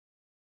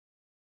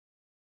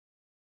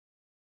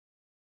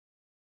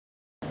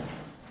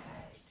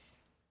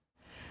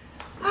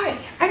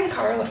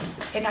Karlyn,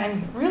 and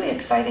I'm really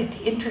excited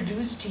to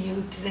introduce to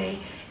you today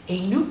a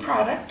new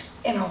product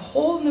and a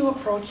whole new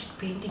approach to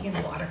painting in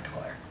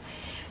watercolor.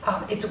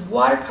 It's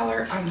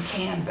watercolor on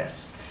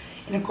canvas.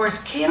 And of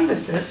course,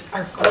 canvases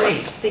are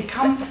great. They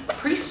come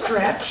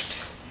pre-stretched,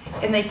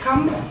 and they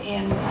come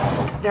in,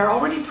 they're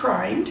already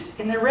primed,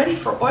 and they're ready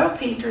for oil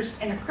painters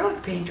and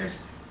acrylic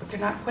painters, but they're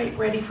not quite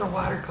ready for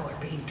watercolor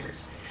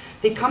painters.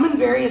 They come in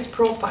various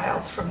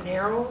profiles from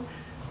narrow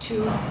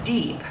to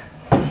deep.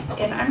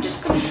 And I'm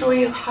just going to show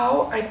you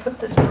how I put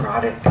this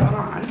product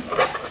on.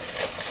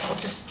 I'll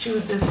just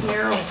choose this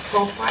narrow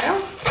profile.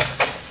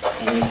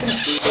 And you can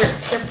see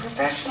they're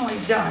professionally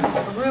done.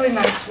 A really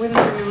nice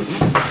Winsor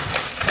Newton.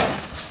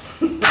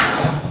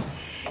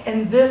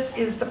 And this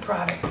is the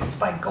product. It's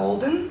by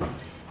Golden,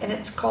 and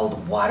it's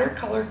called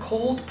Watercolor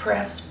Cold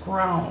Pressed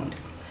Ground.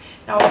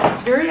 Now,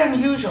 it's very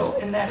unusual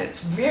in that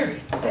it's very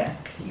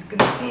thick. You can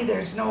see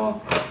there's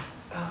no,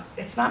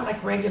 it's not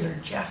like regular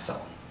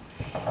gesso.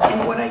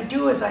 And what I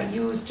do is I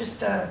use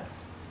just a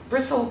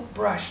bristle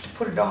brush to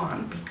put it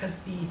on,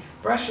 because the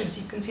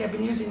brushes, you can see I've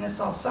been using this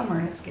all summer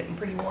and it's getting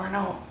pretty worn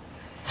out.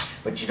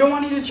 But you don't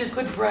want to use your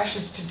good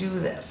brushes to do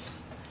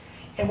this.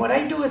 And what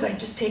I do is I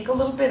just take a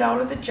little bit out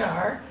of the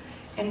jar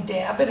and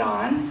dab it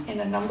on in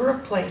a number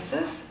of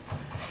places.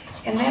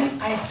 And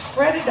then I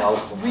spread it out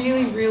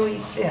really, really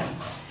thin.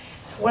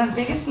 One of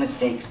the biggest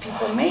mistakes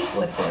people make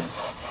with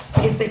this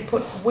is they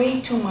put way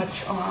too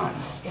much on.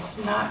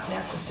 It's not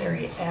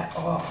necessary at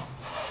all.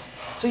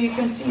 So you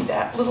can see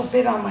that little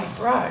bit on my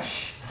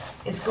brush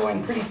is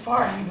going pretty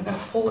far. I'm even going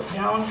to pull it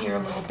down here a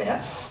little bit.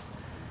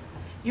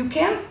 You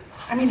can,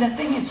 I mean, the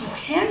thing is, you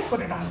can put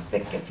it on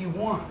thick if you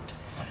want.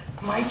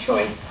 My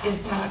choice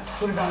is not to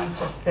put it on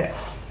so thick.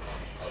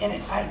 And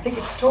I think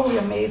it's totally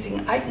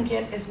amazing. I can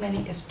get as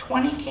many as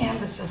 20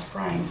 canvases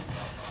primed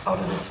out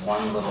of this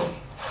one little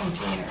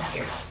container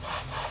here.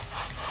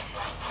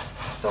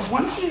 So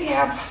once you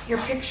have your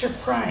picture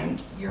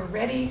primed, you're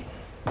ready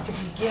to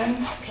begin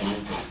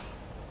painting.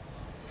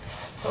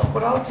 So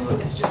what I'll do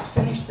is just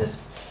finish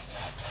this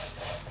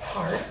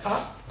part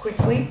up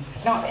quickly.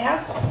 Now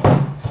as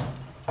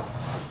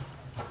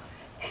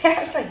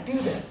I do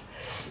this,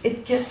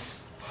 it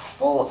gets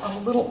full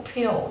of little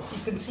pills.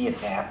 You can see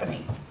it's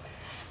happening.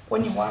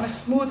 When you want to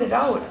smooth it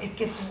out, it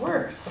gets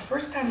worse. The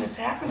first time this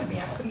happened to me,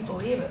 I couldn't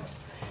believe it.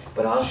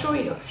 But I'll show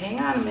you.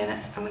 Hang on a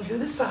minute. I'm going to do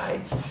the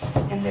sides,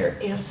 and there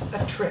is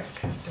a trick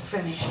to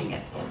finishing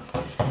it.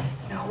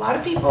 Now, a lot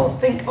of people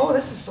think, oh,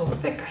 this is so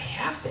thick, I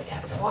have to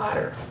add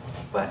water.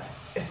 But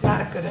it's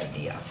not a good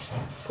idea.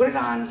 Put it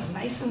on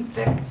nice and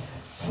thick.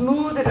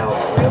 Smooth it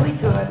out really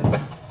good.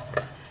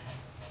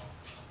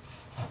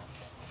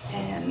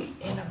 And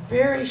in a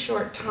very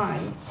short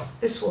time,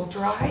 this will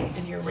dry,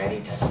 and you're ready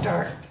to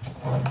start.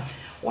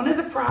 One of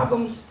the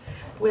problems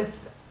with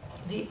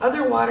the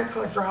other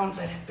watercolor grounds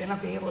that have been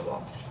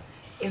available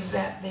is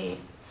that they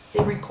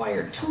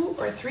require 2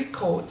 or 3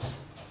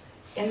 coats,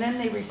 and then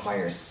they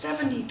require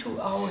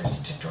 72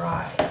 hours to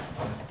dry.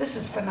 This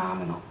is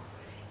phenomenal.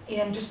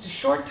 In just a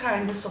short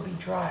time, this will be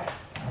dry.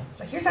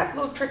 So here's that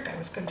little trick I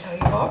was going to tell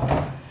you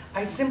about.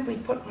 I simply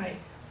put my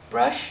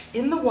brush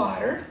in the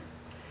water,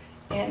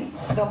 and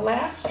the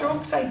last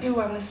strokes I do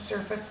on this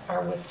surface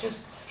are with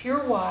just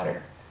pure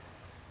water.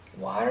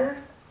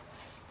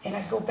 And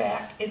I go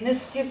back, and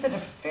this gives it a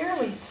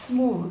fairly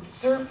smooth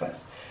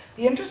surface.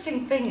 The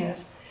interesting thing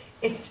is,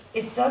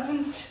 it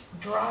doesn't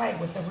dry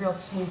with a real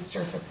smooth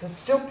surface. It's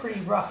still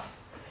pretty rough.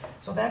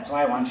 So that's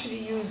why I want you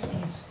to use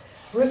these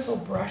bristle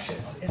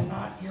brushes and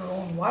not your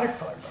own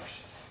watercolor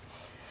brushes.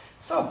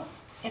 So,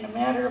 in a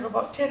matter of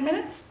about 10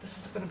 minutes,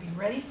 this is going to be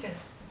ready to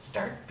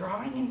start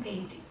drawing and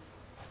painting.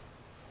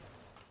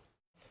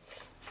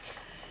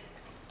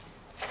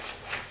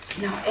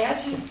 Now,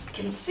 as you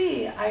can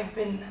see, I've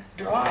been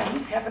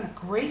drawing, having a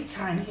great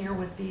time here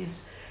with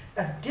these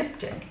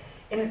diptych.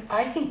 And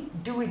I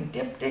think doing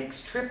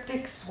diptychs,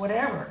 triptychs,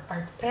 whatever,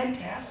 are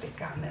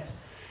fantastic on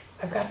this.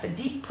 I've got the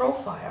deep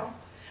profile.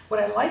 What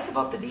I like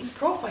about the deep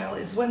profile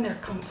is when they're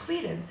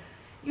completed,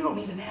 you don't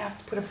even have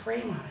to put a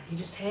frame on it. You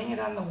just hang it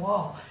on the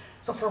wall.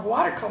 So for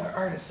watercolor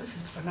artists, this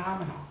is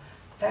phenomenal.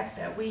 The fact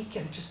that we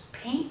can just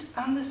paint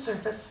on the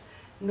surface,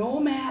 no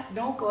mat,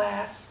 no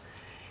glass.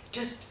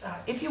 Just,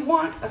 if you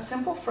want, a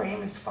simple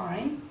frame is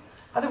fine.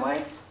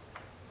 Otherwise,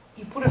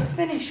 you put a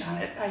finish on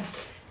it. I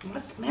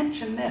must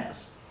mention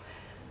this.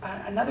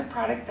 Another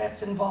product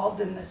that's involved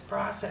in this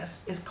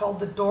process is called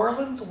the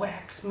Dorland's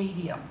Wax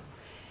Medium.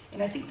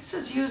 And I think this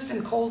is used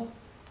in cold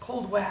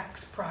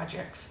wax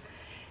projects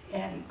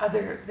and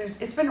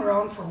it's been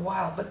around for a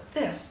while, but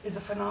this is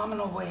a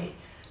phenomenal way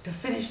to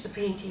finish the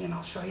painting, and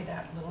I'll show you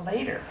that a little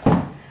later.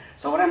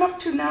 So what I'm up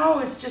to now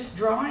is just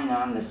drawing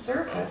on the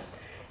surface.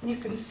 And you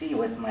can see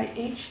with my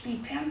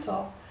HB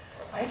pencil,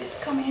 I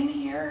just come in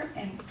here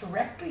and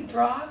directly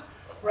draw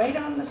right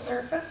on the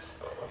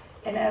surface.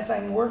 And as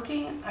I'm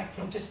working, I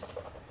can just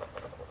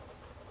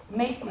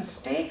make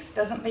mistakes.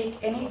 Doesn't make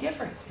any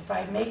difference. If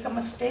I make a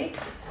mistake,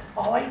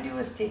 all I do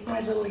is take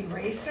my little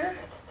eraser,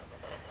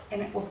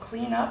 and it will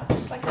clean up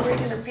just like a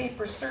regular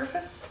paper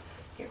surface.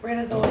 get rid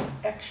of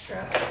those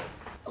extra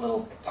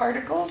little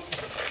particles.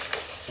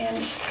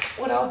 And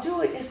what I'll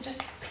do is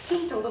just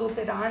paint a little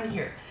bit on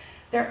here.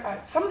 There are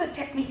some of the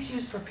techniques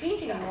used for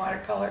painting on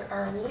watercolor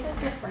are a little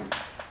different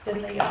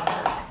than they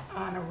are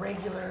on a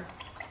regular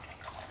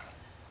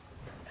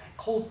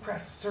cold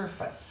press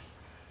surface.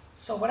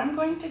 So what I'm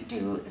going to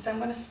do is I'm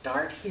going to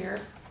start here.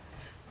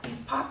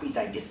 These poppies,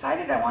 I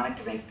decided I wanted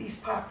to make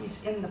these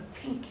poppies in the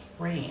pink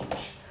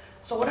range.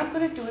 So what I'm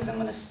going to do is I'm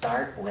going to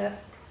start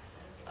with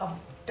a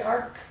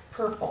dark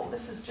purple.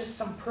 This is just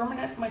some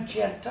permanent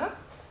magenta.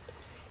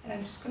 And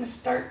I'm just going to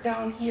start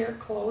down here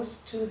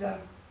close to the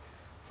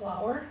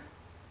flower.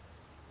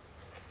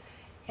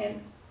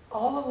 And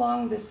all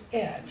along this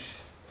edge.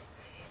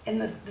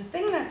 And the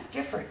thing that's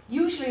different,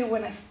 usually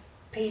when I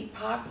paint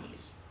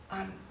poppies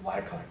on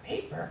watercolor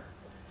paper,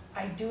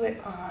 I do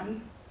it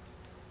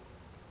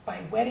by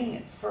wetting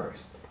it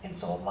first. And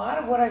so a lot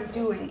of what I'm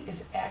doing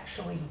is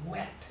actually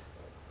wet.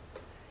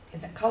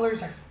 And the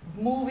colors are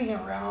moving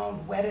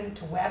around, wet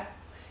into wet.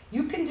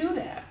 You can do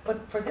that,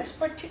 but for this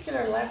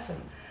particular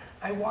lesson,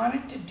 I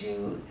wanted to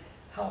do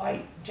how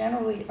I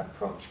generally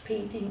approach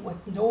painting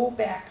with no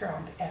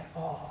background at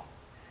all.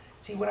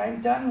 See, when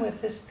I'm done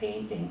with this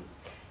painting,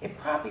 it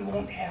probably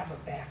won't have a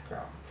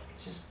background.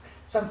 It's just,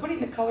 so I'm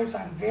putting the colors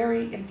on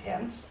very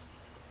intense.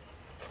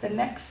 The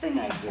next thing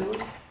I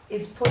do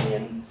is put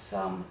in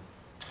some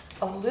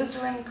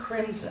alizarin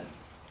crimson.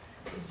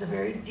 This is a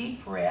very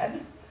deep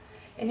red.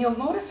 And you'll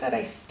notice that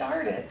I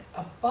started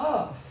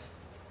above.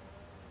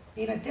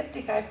 Being a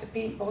diptych, I have to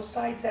paint both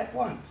sides at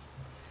once.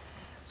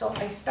 So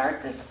I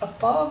start this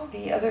above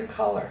the other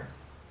color.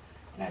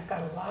 And I've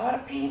got a lot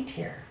of paint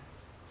here.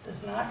 This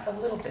is not a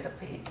little bit of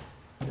paint.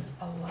 This is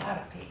a lot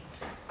of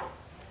paint.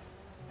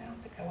 I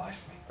don't think I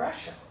washed my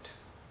brush out.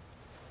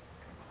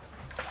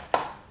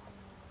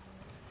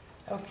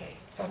 Okay,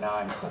 so now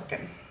I'm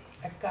cooking.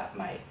 I've got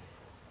my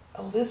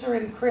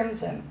alizarin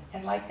crimson,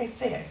 and like I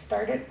say, I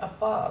started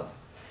above.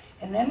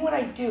 And then what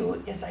I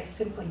do is I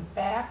simply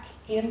back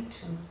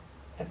into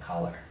the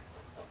color.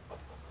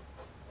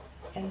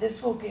 And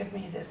this will give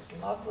me this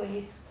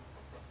lovely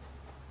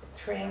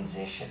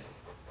transition.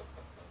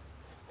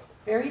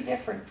 Very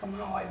different from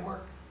how I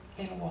work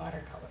in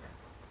watercolor.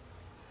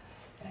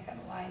 And I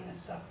gotta line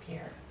this up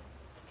here.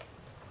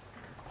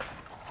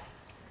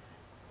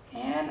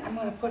 And I'm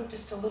gonna put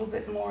just a little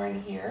bit more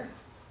in here.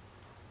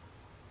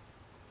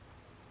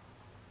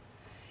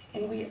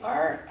 And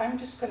I'm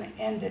just gonna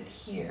end it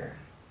here.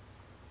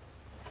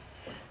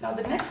 Now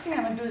the next thing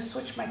I'm going to do is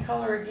switch my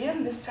color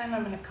again. This time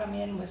I'm going to come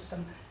in with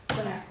some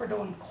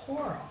quinacridone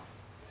coral.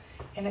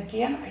 And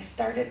again, I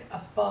started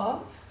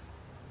above.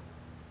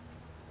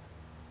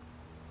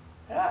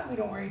 We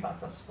don't worry about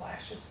those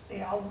splashes.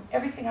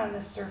 Everything on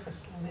this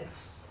surface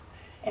lifts.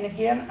 And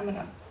again, I'm going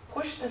to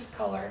push this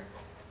color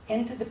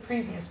into the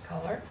previous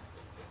color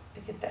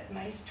to get that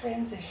nice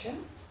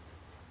transition.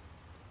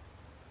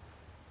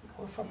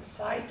 Go from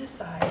side to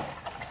side.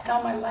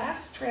 Now my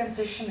last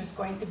transition is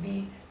going to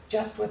be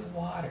just with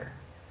water.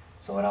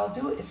 So what I'll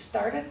do is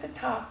start at the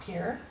top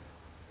here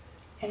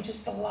and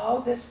just allow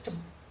this to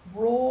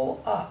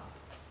roll up.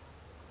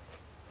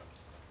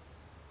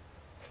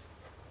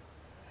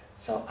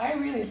 So I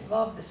really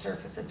love the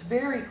surface. It's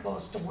very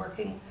close to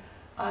working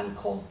on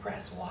cold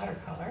press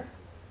watercolor.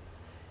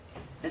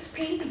 This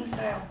painting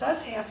style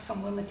does have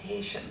some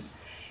limitations,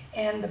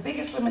 and the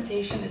biggest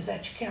limitation is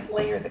that you can't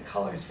layer the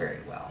colors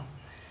very well.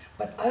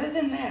 But other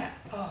than that,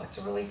 it's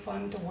really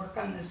fun to work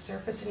on this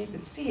surface, and you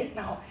can see it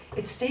now.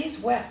 It stays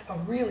wet a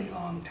really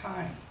long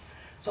time.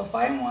 So if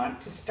I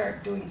want to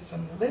start doing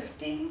some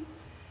lifting,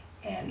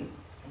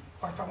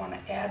 or if I want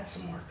to add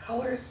some more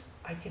colors,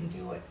 I can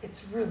do it.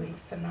 It's really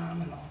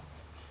phenomenal.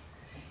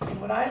 And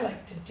what I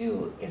like to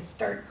do is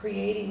start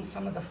creating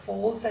some of the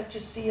folds that you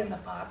see in the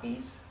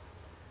poppies.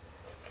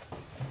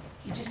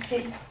 You just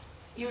take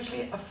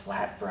usually a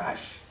flat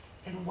brush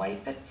and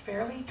wipe it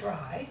fairly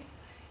dry.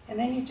 And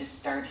then you just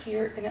start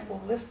here, and it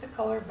will lift the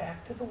color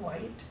back to the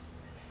white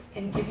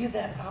and give you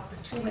that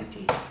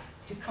opportunity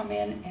to come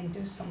in and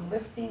do some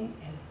lifting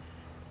and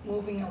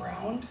moving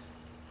around.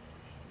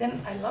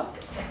 Then I love,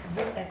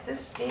 at this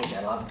stage,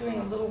 I love doing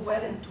a little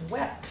wet into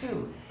wet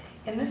too.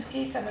 In this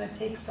case, I'm going to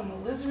take some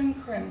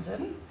alizarin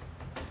crimson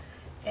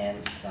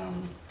and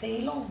some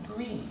phthalo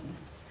green,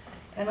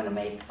 and I'm going to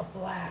make a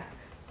black.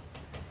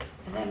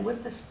 And then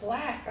with this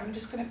black, I'm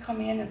just going to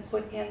come in and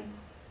put in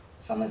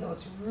some of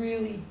those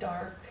really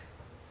dark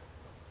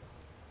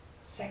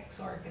sex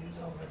organs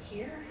over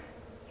here.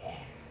 Yeah,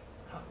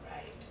 all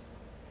right.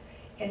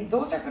 And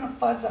those are going to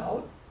fuzz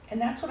out,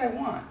 and that's what I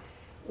want.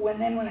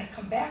 When I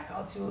come back,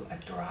 I'll do a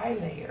dry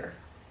layer,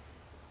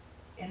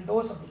 and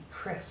those will be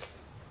crisp.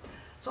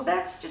 So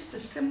that's just a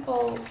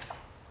simple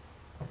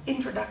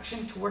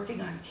introduction to working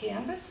on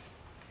canvas,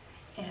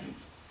 and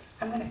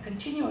I'm going to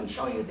continue and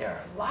show you there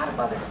are a lot of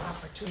other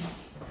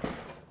opportunities.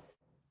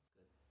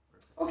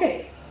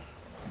 Okay.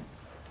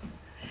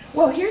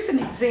 Well, here's an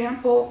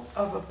example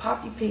of a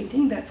poppy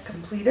painting that's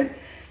completed.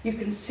 You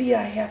can see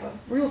I have a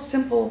real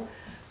simple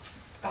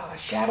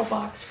shadow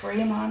box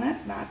frame on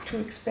it, not too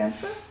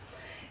expensive.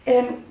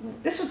 And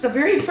this was the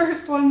very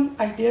first one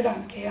I did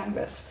on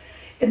canvas.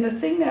 And the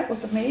thing that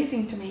was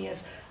amazing to me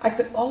is I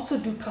could also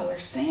do color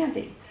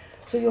sanding.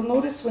 So you'll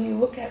notice when you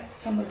look at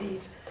some of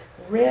these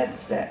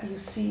reds that you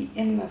see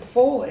in the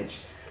foliage,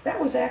 that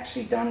was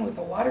actually done with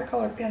a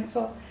watercolor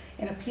pencil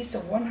and a piece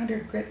of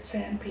 100 grit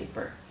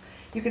sandpaper.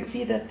 You can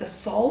see that the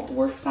salt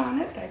works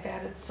on it. I've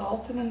added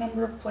salt in a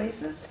number of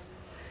places.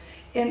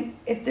 And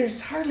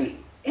there's hardly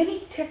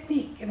any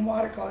technique in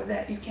watercolor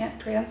that you can't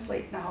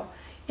translate now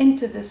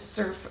into this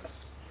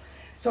surface.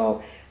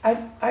 So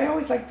I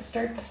always like to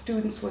start the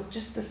students with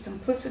just the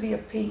simplicity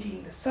of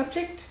painting the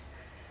subject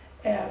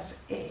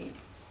as a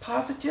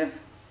positive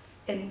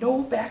and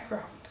no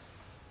background.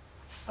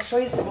 I'll show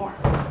you some more.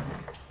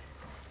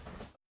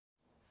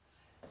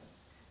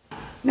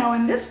 Now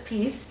in this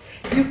piece,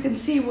 you can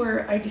see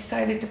where I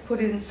decided to put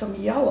in some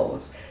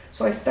yellows.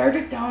 So I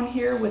started down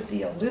here with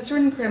the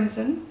alizarin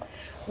crimson,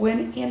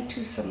 went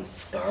into some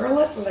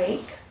scarlet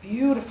lake,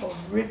 beautiful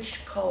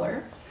rich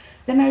color.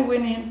 Then I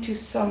went into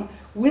some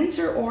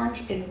Windsor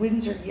orange and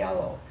Windsor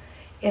yellow.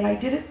 And I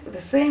did it the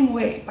same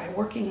way by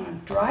working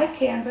on dry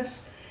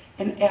canvas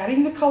and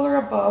adding the color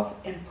above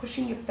and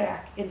pushing it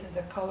back into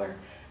the color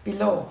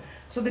below.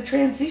 So the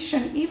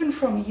transition, even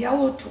from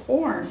yellow to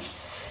orange,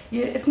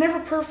 it's never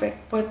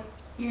perfect, but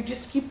you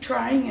just keep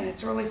trying and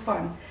it's really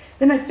fun.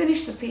 Then I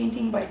finished the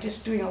painting by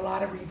just doing a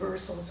lot of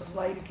reversals of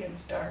light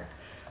against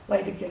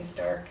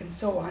dark, and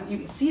so on. You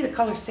can see the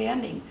color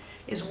sanding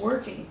is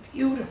working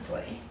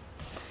beautifully.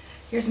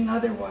 Here's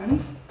another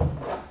one,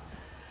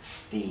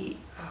 the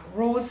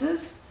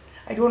roses.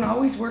 I don't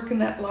always work in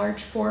that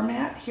large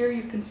format. Here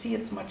you can see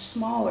it's much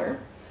smaller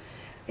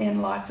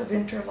and lots of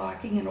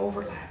interlocking and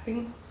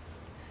overlapping.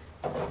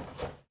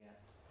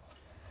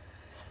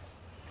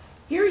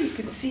 Here you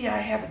can see I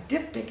have a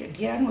diptych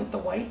again with the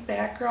white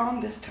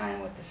background, this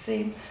time with the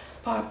same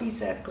poppies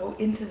that go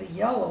into the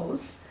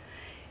yellows.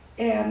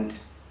 And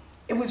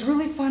it was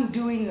really fun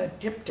doing a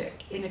diptych.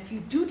 And if you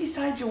do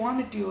decide you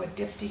want to do a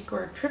diptych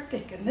or a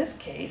triptych in this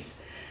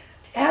case,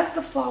 as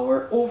the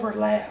flower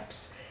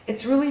overlaps,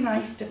 it's really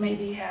nice to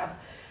maybe have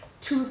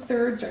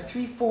 2/3 or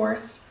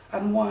 3/4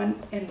 on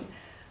one and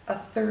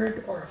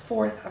 1/3 or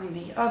 1/4 on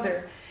the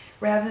other,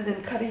 rather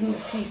than cutting the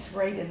piece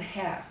right in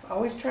half.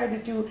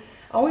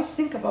 Always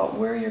think about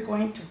where you're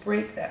going to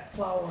break that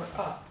flower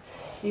up.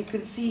 You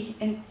can see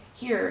in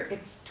here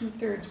it's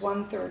 2/3,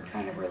 1/3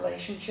 kind of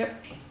relationship.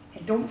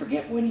 And don't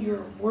forget when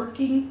you're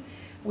working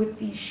with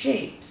these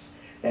shapes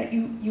that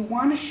you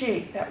want a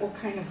shape that will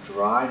kind of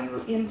draw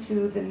you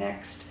into the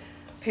next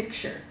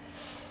picture.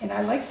 And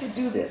I like to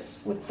do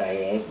this with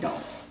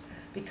diagonals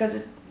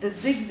because the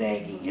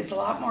zigzagging is a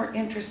lot more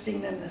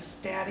interesting than the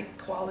static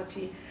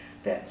quality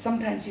that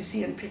sometimes you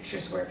see in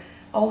pictures where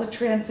all the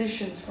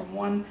transitions from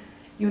one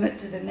unit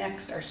to the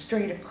next are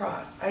straight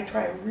across. I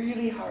try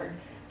really hard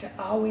to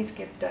always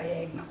get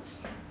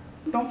diagonals.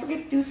 Don't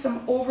forget to do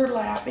some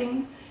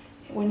overlapping.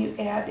 When you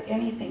add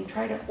anything,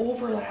 try to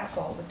overlap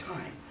all the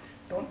time.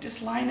 Don't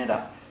just line it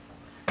up.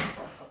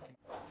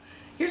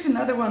 Here's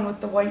another one with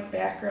the white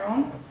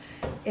background.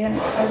 And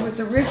I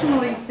was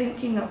originally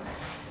thinking of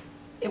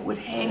it would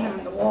hang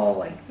on the wall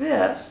like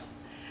this.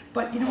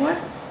 But you know what?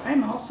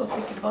 I'm also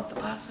thinking about the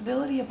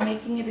possibility of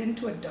making it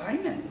into a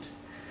diamond.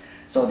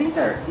 So these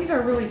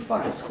are really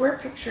fun. Square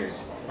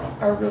pictures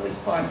are really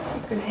fun.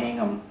 You can hang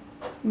them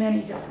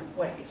many different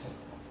ways.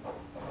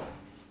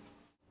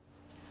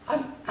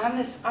 On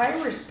this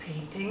iris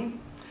painting,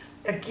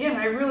 again,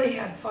 I really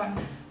had fun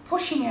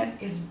pushing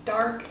it as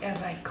dark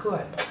as I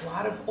could. A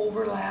lot of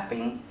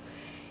overlapping.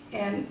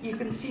 And you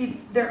can see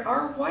there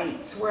are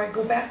whites where I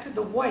go back to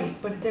the white,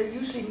 but they're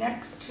usually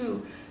next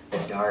to the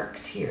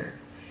darks here.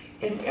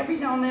 And every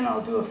now and then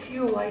I'll do a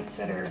few lights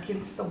that are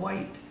against the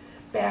white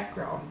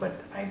background, but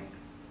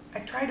I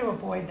try to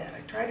avoid that.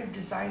 I try to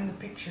design the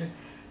picture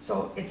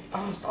so it's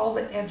almost all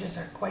the edges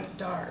are quite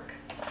dark.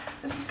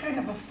 This is kind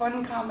of a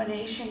fun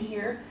combination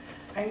here.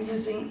 I'm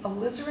using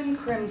alizarin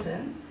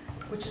crimson,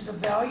 which is a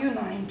value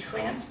 9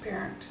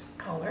 transparent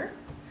color,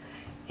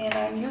 and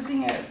I'm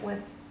using it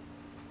with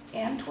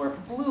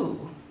Antwerp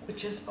blue,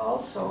 which is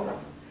also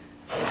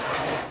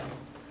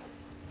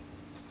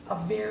a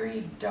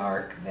very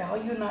dark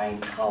value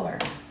 9 color.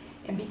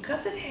 And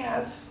because it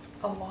has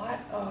a lot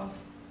of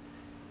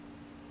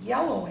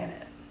yellow in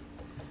it,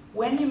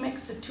 when you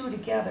mix the two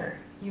together,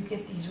 you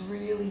get these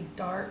really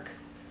dark,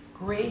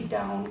 grayed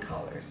down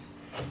colors.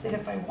 Then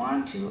if I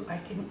want to, I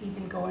can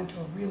even go into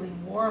a really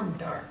warm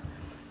dark.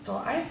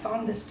 So I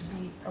found this to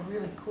be a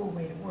really cool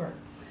way to work.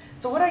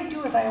 So what I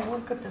do is I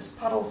work with this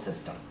puddle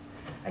system.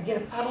 I get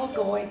a puddle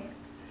going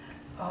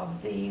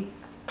of the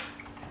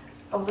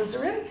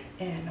alizarin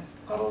and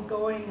a puddle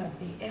going of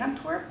the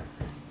Antwerp,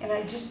 and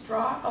I just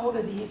draw out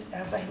of these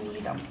as I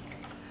need them.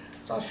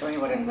 So I'll show you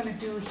what I'm going to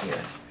do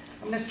here.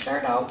 I'm going to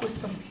start out with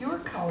some pure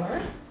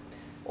color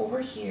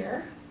over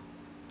here.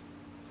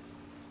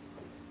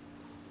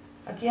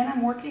 Again,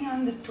 I'm working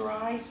on the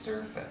dry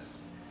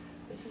surface.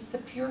 This is the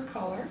pure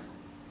color.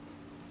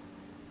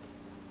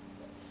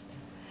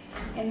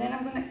 And then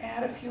I'm going to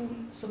add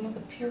some of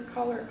the pure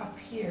color up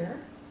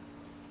here.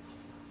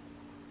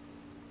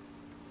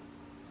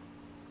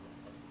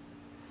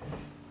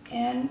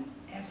 And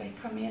as I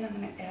come in, I'm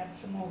going to add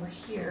some over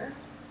here.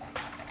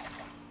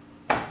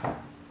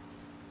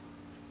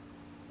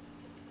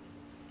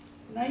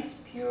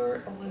 Nice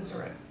pure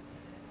alizarin,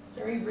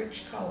 very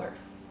rich color.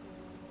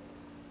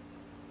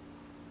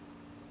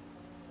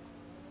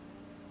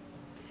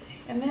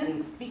 And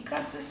then,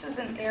 because this is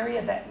an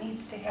area that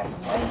needs to have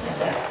light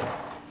in it,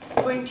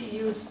 I'm going to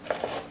use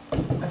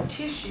a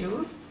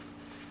tissue,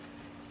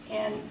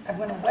 and I'm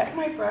going to wet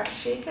my brush,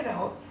 shake it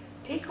out,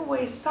 take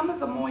away some of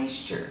the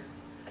moisture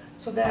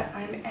so that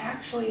I'm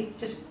actually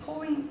just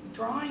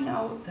drawing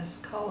out this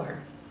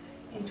color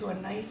into a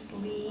nice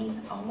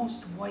lean,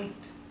 almost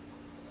white.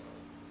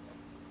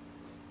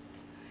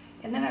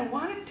 And then I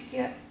want it to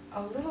get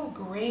a little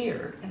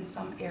grayer in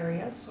some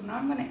areas, so now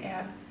I'm going to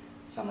add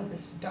some of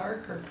this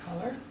darker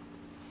color.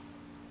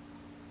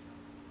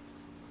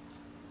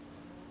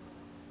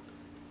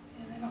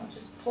 And then I'll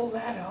just pull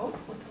that out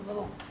with a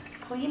little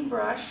clean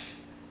brush,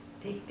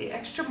 take the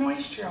extra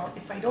moisture out.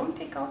 If I don't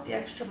take out the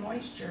extra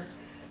moisture,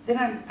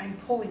 then I'm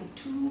pulling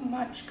too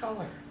much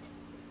color.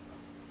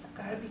 I've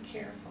got to be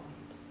careful.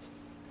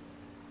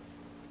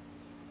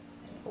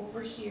 And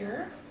over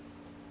here,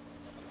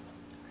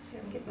 see,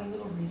 I'm getting a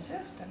little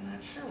resist. I'm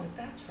not sure what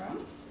that's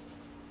from.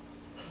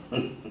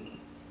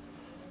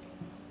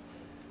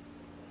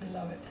 I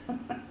love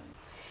it.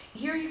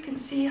 Here you can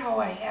see how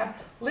I have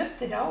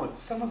lifted out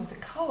some of the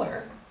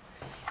color.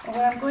 And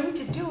what I'm going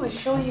to do is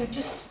show you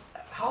just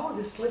how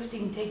this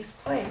lifting takes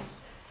place.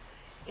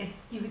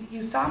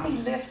 You saw me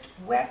lift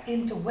wet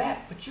into wet,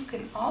 but you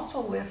can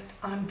also lift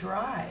on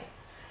dry.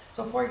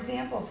 So for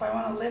example, if I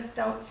want to lift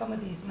out some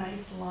of these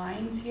nice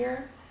lines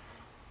here,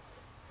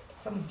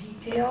 some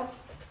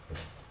details,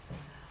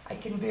 I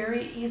can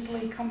very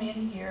easily come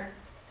in here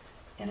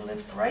and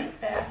lift right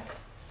back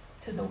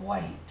to the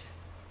white.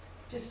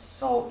 Just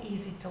so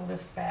easy to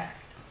lift back.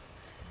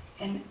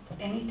 And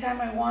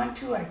anytime I want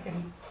to, I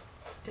can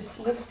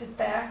just lift it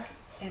back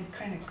and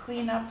kind of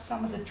clean up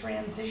some of the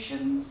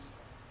transitions.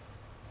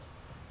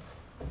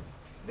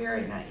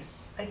 Very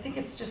nice. I think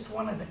it's just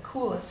one of the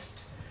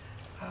coolest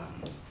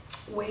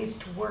ways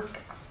to work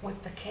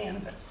with the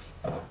canvas.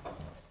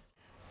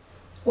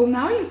 Well,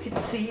 now you can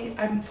see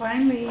I'm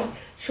finally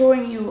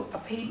showing you a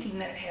painting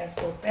that has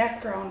both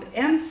background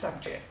and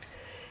subject.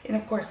 And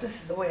of course,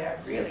 this is the way I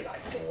really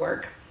like to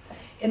work.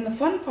 And the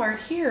fun part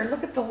here,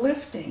 look at the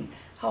lifting,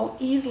 how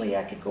easily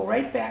I could go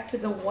right back to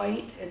the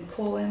white and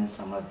pull in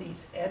some of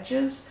these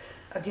edges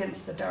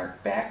against the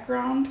dark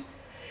background.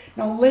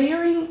 Now,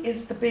 layering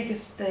is the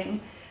biggest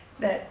thing,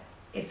 that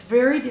it's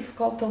very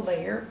difficult to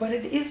layer, but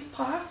it is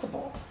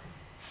possible.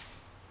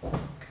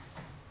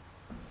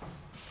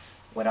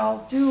 What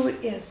I'll do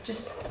is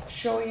just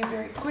show you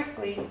very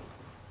quickly.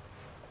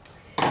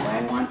 If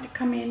I want to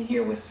come in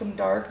here with some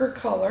darker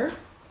color,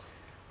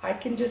 I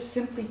can just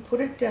simply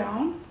put it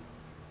down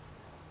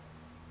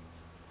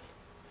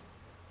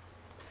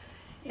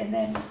and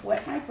then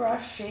wet my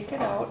brush, shake it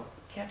out,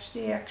 catch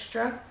the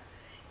extra,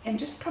 and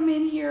just come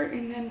in here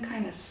and then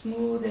kind of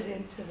smooth it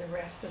into the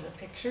rest of the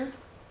picture.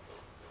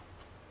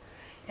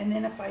 And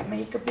then if I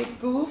make a big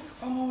goof,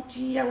 oh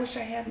gee, I wish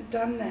I hadn't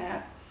done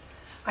that,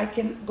 I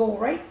can go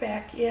right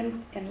back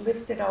in and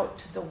lift it out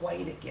to the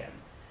white again.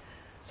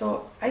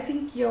 So I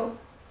think you'll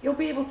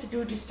be able to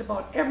do just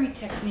about every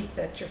technique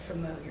that you're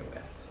familiar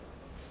with.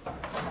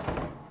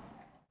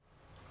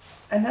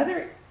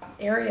 Another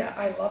area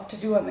I love to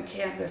do on the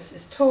canvas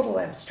is total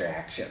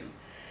abstraction.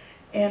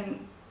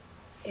 And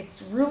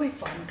it's really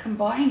fun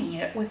combining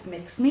it with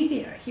mixed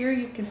media. Here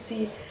you can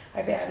see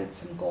I've added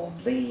some gold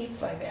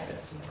leaf, I've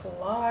added some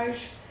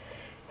collage,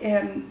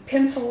 and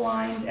pencil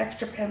lines,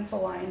 extra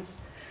pencil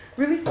lines.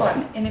 Really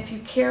fun. And if you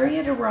carry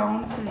it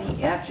around to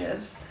the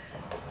edges,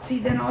 see,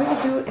 then all you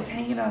do is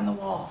hang it on the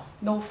wall.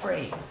 No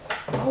frame.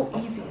 How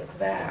easy is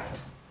that?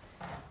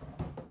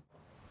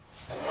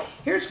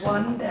 Here's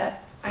one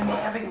that I'm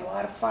having a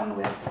lot of fun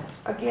with.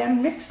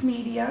 Again, mixed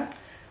media,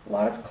 a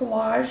lot of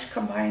collage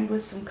combined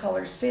with some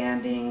color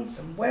sanding,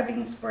 some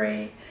webbing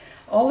spray,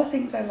 all the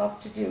things I love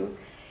to do.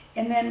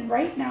 And then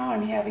right now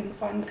I'm having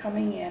fun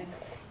coming in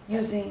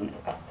using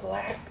a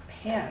black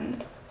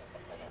pen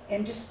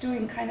and just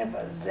doing kind of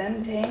a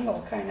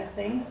Zentangle kind of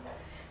thing,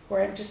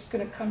 where I'm just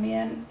going to come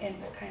in and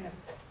kind of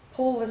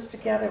pull this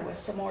together with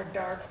some more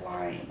dark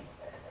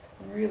lines.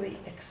 I'm really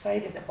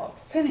excited about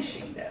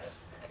finishing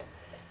this.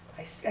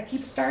 I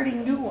keep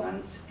starting new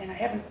ones, and I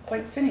haven't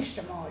quite finished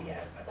them all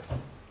yet, but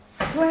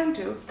I plan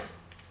to.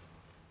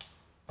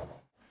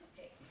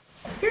 Okay.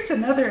 Here's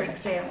another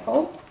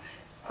example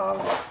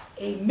of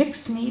a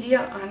mixed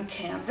media on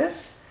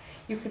canvas.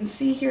 You can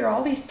see here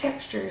all these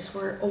textures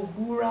were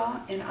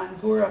Ogura and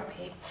Onru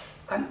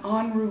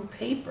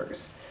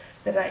papers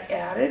that I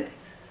added. It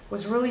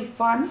was really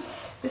fun.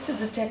 This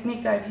is a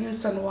technique I've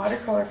used on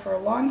watercolor for a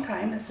long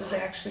time. This is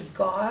actually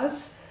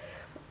gauze.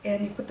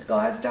 And you put the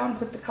gauze down,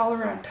 put the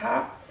color on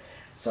top.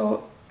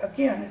 So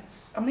again,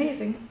 it's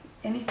amazing.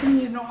 Anything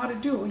you know how to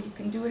do, you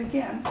can do it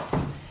again.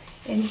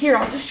 And here,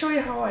 I'll just show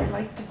you how I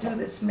like to do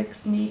this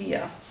mixed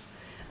media.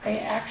 I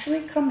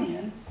actually come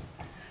in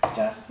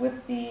just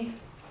with the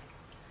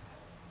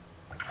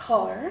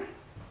color.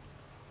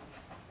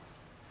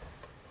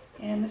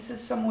 And this is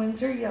some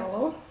Windsor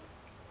yellow.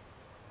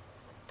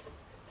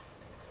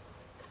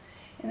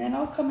 And then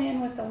I'll come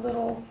in with a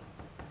little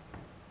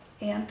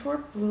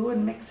Antwerp blue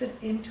and mix it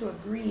into a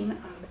green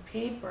on the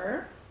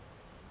paper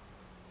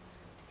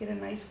to get a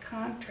nice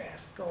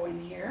contrast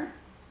going here.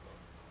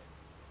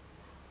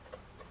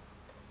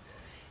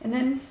 And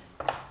then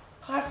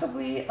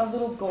possibly a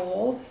little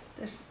gold.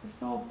 There's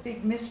no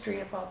big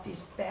mystery about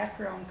these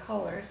background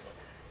colors.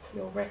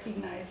 You'll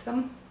recognize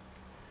them.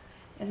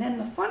 And then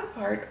the fun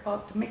part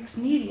about the mixed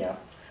media,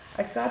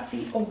 I've got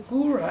the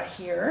Ogura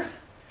here.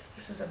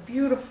 This is a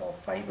beautiful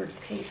fibered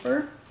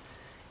paper.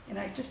 And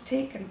I just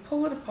take and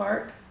pull it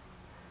apart,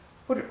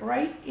 put it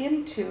right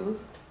into,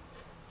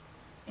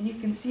 and you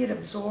can see it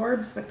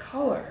absorbs the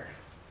color.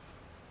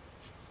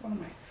 It's one of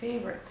my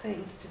favorite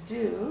things to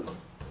do.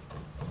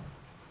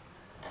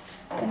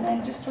 And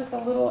then just with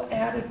a little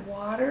added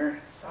water,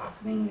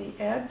 softening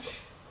the edge.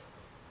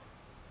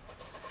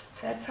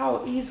 That's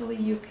how easily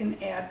you can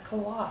add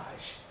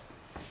collage.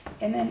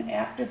 And then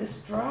after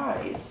this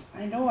dries,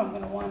 I know I'm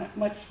going to want it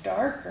much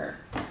darker.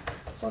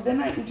 So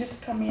then I can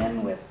just come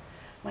in with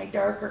my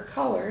darker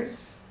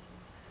colors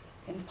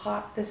and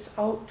pop this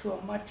out to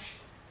a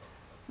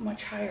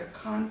much higher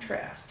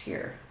contrast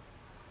here.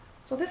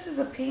 So this is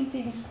a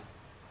painting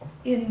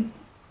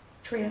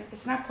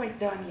it's not quite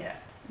done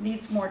yet. It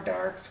needs more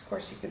darks. Of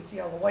course, you can see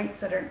all the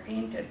whites that aren't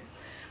painted.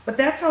 But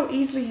that's how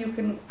easily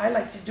I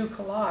like to do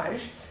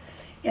collage.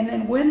 And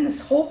then when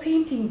this whole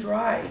painting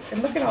dries,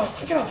 and look at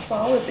how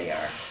solid they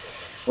are.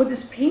 When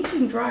this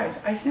painting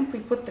dries, I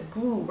simply put the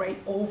glue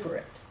right over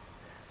it.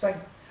 So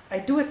I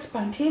do it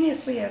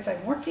spontaneously as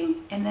I'm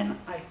working, and then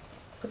I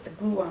put the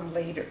glue on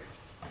later.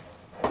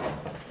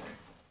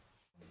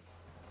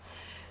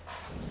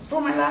 For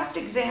my last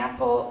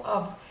example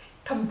of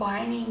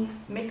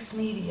combining mixed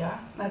media,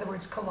 in other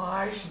words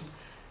collage and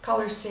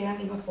color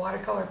sanding with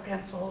watercolor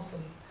pencils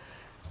and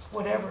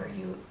whatever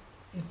you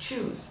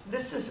choose,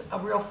 this is a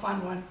real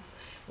fun one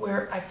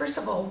where I first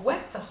of all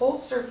wet the whole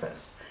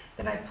surface.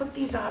 Then I put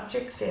these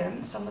objects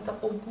in, some of the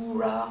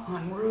Ogura,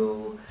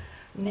 Enru,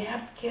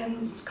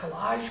 napkins,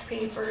 collage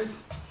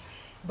papers,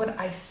 but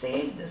I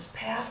saved this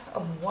path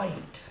of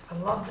white. I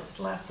love this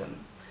lesson.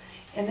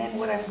 And then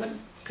what I'm going to,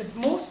 because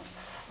most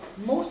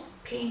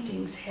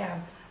paintings have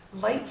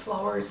light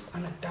flowers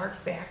on a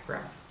dark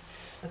background.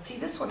 But see,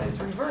 this one is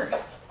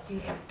reversed. You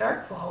have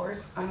dark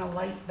flowers on a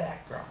light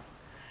background.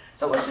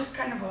 So it was just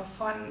kind of a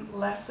fun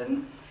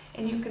lesson,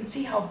 and you can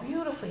see how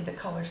beautifully the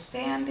color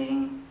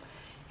sanding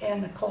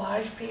and the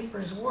collage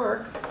papers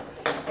work.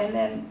 And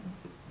then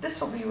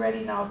this will be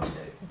ready now to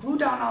glue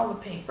down all the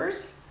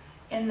papers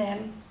and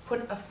then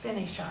put a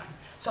finish on.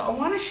 So I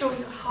want to show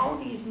you how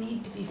these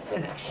need to be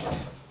finished.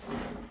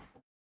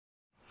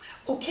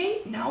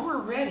 Okay, now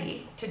we're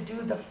ready to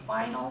do the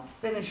final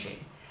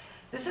finishing.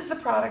 This is a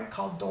product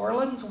called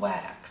Dorland's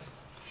Wax.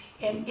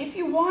 And if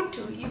you want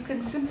to, you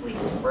can simply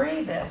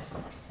spray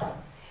this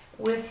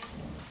with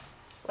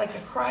like a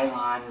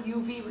Krylon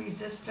UV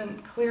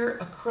resistant clear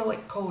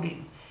acrylic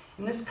coating.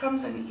 And this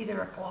comes in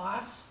either a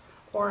gloss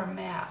or a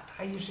matte.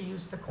 I usually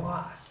use the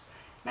gloss.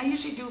 And I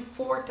usually do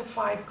 4 to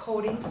 5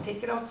 coatings,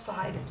 take it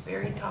outside, it's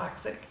very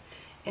toxic,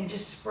 and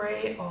just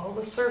spray all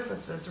the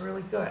surfaces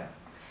really good.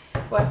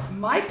 But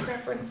my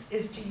preference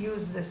is to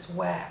use this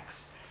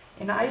wax,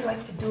 and I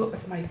like to do it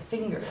with my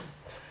fingers.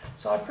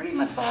 So I pretty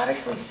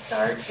methodically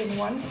start in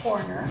one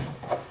corner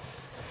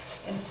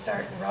and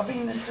start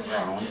rubbing this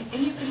around,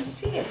 and you can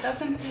see it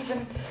doesn't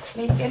even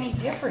make any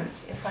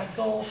difference if I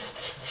go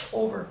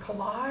over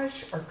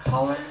collage or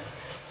color.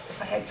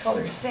 If I had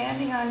color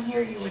sanding on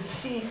here, you would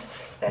see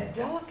that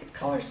delicate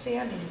color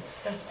sanding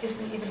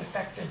isn't even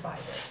affected by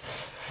this.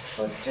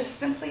 So it's just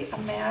simply a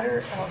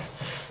matter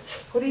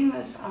of putting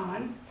this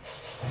on.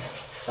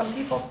 Some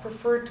people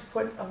prefer to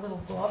put a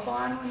little glove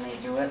on when they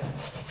do it.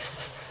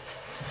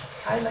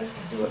 I like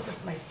to do it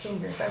with my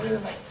fingers. I really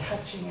like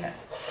touching it.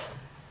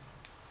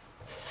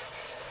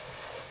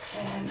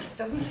 And it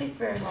doesn't take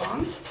very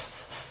long.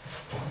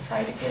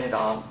 Try to get it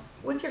all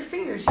with your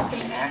fingers. You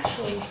can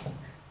actually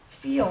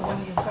feel when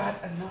you've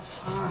got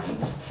enough on.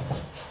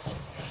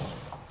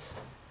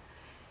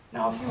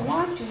 Now if you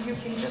want to, you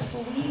can just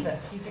leave it.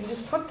 You can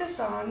just put this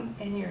on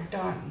and you're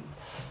done.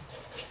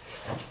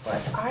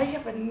 But I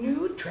have a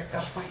new trick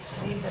up my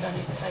sleeve that I'm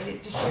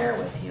excited to share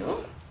with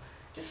you.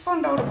 Just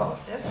found out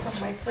about this from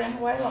my friend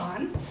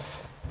Wailon.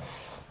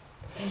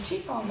 And she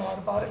found out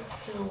about it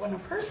through one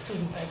of her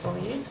students, I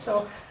believe.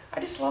 So I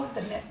just love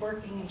the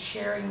networking and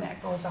sharing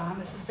that goes on.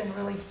 This has been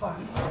really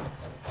fun.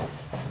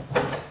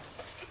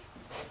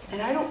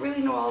 And I don't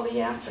really know all the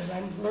answers.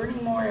 I'm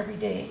learning more every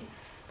day.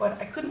 But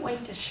I couldn't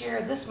wait to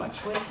share this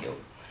much with you.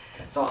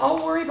 So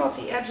I'll worry about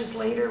the edges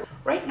later.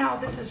 Right now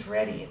this is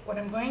ready. What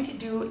I'm going to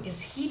do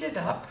is heat it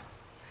up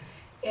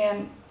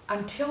and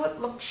until it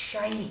looks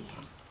shiny.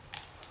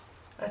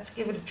 Let's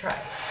give it a try.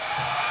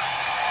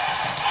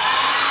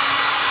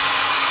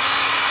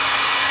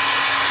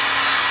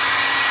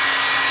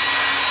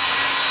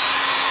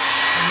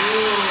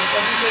 Ooh, it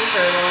doesn't take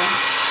very long.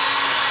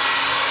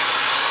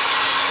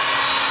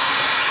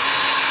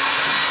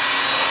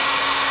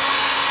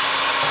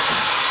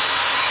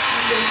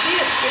 you see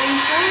it's getting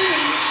shiny.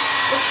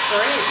 Looks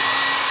great.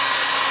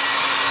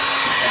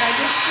 And I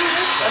just do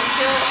this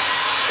until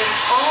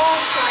it's all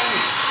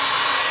shiny.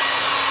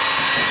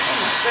 Oh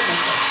my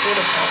goodness, that's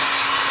beautiful.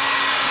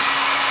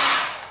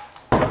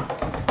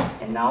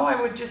 And now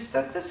I would just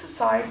set this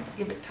aside,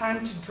 give it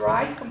time to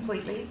dry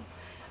completely.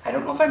 I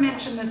don't know if I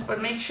mentioned this,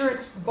 but make sure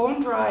it's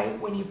bone dry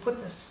when you put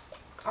this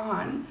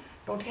on.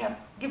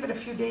 Give it a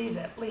few days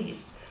at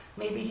least.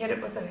 Maybe hit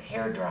it with a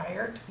hair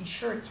dryer to be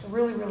sure it's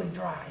really, really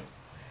dry.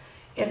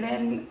 And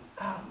then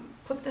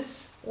put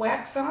this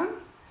wax on,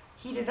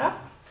 heat it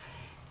up,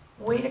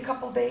 wait a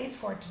couple days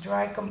for it to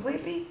dry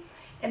completely.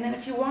 And then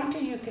if you want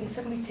to, you can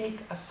simply take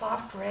a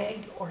soft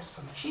rag or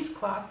some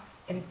cheesecloth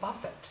and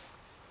buff it.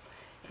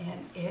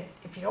 And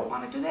if you don't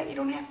want to do that, you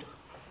don't have to.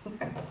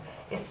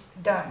 It's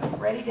done,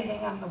 ready to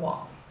hang on the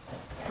wall.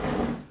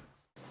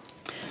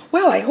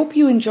 Well, I hope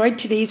you enjoyed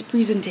today's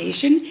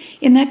presentation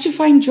and that you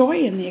find joy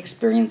in the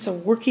experience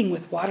of working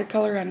with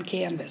watercolor on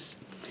canvas.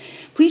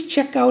 Please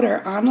check out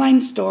our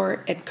online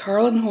store at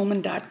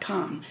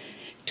karlynholman.com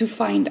to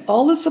find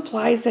all the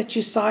supplies that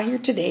you saw here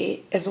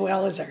today, as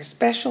well as our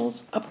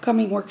specials,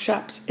 upcoming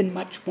workshops, and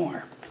much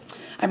more.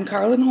 I'm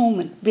Karlyn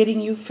Holman,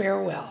 bidding you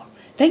farewell.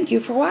 Thank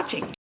you for watching.